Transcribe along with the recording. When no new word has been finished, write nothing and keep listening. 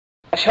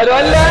أشهد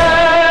أن لا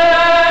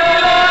إله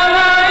إلا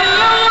الله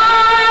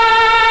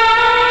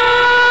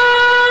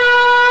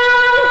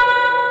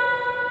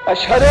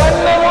أشهد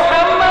أن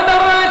محمدا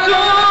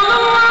رسول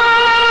الله.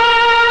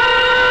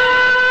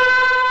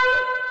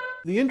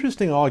 The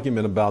interesting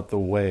argument about the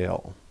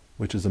whale,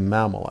 which is a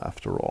mammal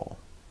after all,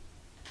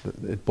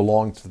 it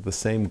belongs to the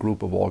same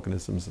group of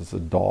organisms as a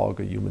dog,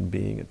 a human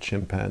being, a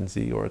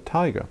chimpanzee, or a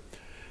tiger.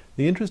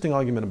 The interesting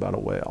argument about a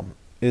whale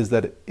is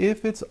that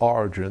if its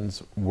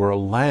origins were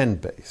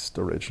land-based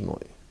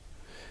originally,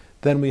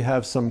 then we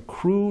have some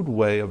crude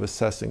way of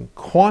assessing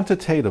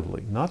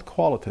quantitatively, not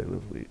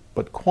qualitatively,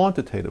 but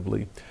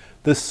quantitatively,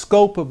 the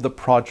scope of the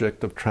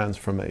project of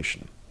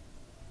transformation.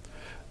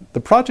 The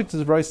project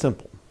is very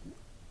simple.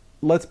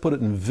 Let's put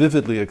it in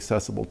vividly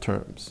accessible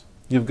terms.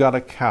 You've got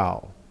a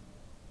cow.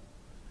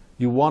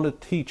 You want to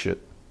teach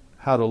it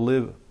how to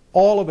live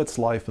all of its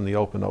life in the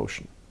open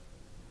ocean,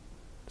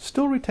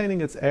 still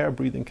retaining its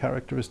air-breathing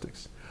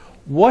characteristics.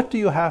 What do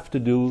you have to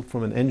do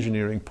from an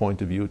engineering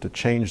point of view to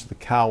change the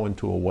cow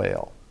into a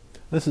whale?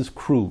 This is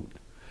crude,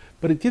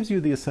 but it gives you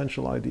the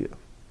essential idea.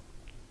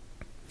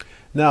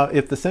 Now,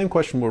 if the same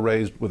question were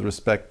raised with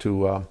respect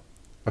to a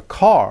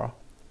car,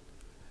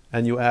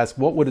 and you ask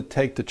what would it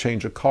take to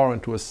change a car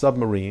into a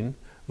submarine,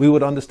 we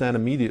would understand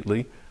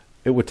immediately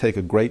it would take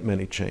a great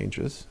many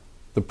changes.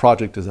 The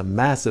project is a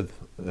massive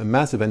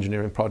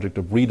engineering project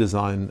of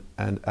redesign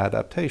and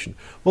adaptation.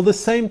 Well, the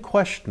same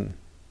question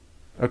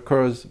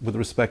occurs with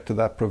respect to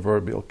that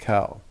proverbial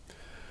cow.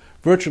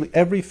 Virtually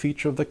every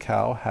feature of the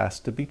cow has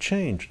to be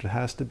changed. It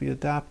has to be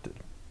adapted.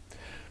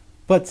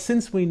 But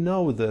since we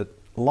know that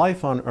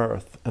life on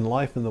Earth and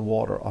life in the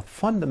water are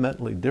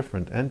fundamentally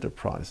different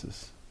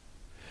enterprises,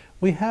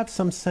 we have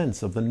some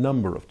sense of the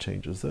number of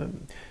changes.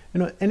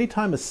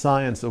 Anytime a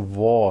science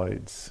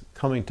avoids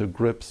coming to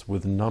grips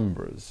with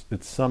numbers,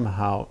 it's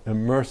somehow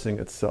immersing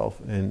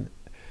itself in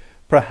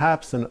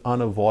perhaps an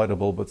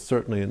unavoidable, but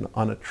certainly an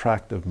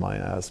unattractive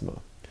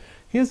miasma.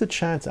 Here's a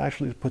chance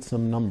actually to put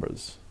some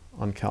numbers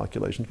on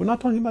calculations. We're not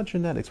talking about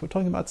genetics, we're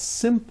talking about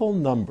simple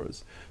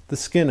numbers. The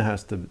skin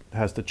has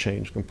to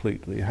change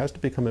completely. It has to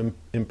become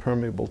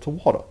impermeable to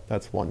water.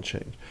 That's one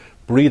change.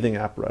 Breathing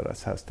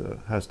apparatus has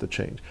to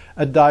change.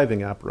 A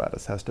diving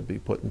apparatus has to be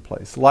put in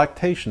place.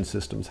 Lactation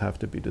systems have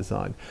to be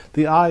designed.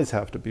 The eyes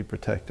have to be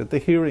protected. The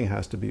hearing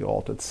has to be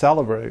altered.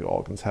 Salivary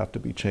organs have to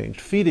be changed.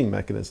 Feeding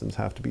mechanisms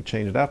have to be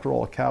changed. After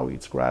all, a cow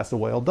eats grass, a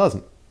whale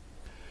doesn't.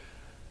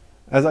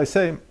 As I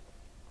say,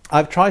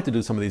 I've tried to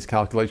do some of these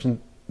calculations.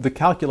 The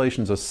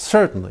calculations are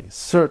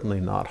certainly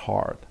not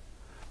hard.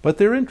 But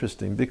they're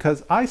interesting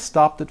because I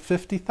stopped at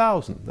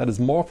 50,000. That is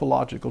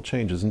morphological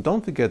changes. And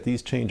don't forget,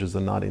 these changes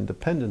are not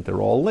independent.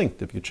 They're all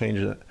linked. If you change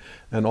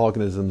an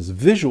organism's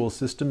visual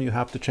system, you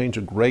have to change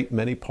a great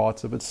many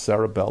parts of its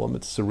cerebellum,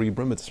 its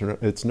cerebrum,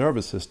 its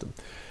nervous system.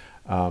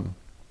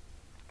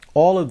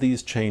 All of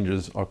these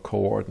changes are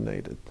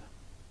coordinated.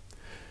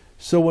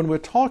 So when we're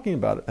talking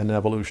about an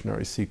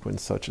evolutionary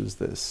sequence such as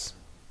this,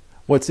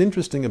 what's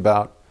interesting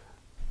about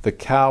the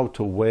cow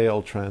to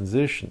whale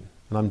transition,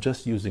 and I'm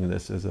just using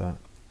this as an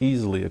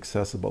easily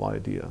accessible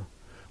idea.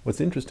 What's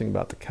interesting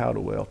about the cow to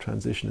whale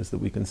transition is that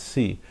we can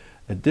see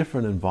a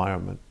different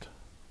environment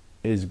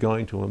is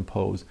going to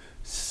impose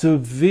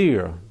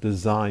severe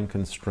design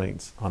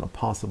constraints on a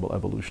possible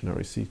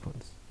evolutionary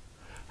sequence.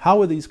 How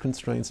are these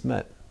constraints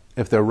met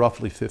if they're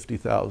roughly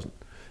 50,000?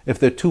 If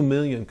they're 2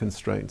 million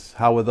constraints,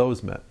 how are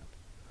those met?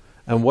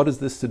 And what does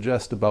this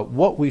suggest about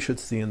what we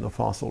should see in the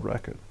fossil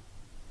record?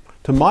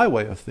 To my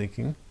way of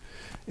thinking,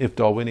 if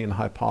Darwinian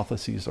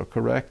hypotheses are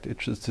correct,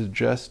 it should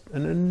suggest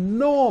an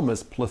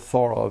enormous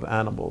plethora of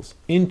animals,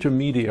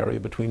 intermediary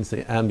between,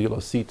 say,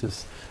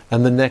 Ambulocetus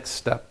and the next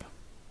step.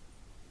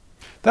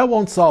 That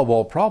won't solve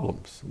all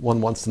problems. One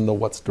wants to know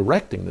what's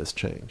directing this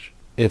change,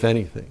 if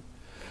anything.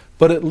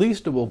 But at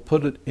least it will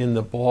put it in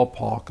the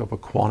ballpark of a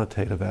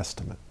quantitative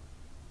estimate,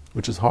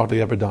 which is hardly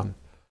ever done.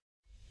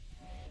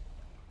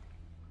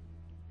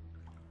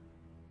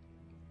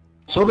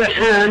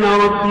 سبحان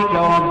ربك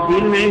رب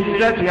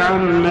العزة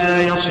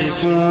عما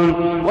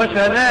يصفون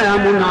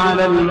وسلام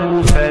على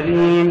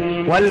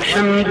المرسلين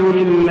والحمد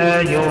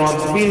لله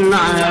رب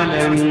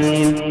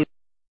العالمين.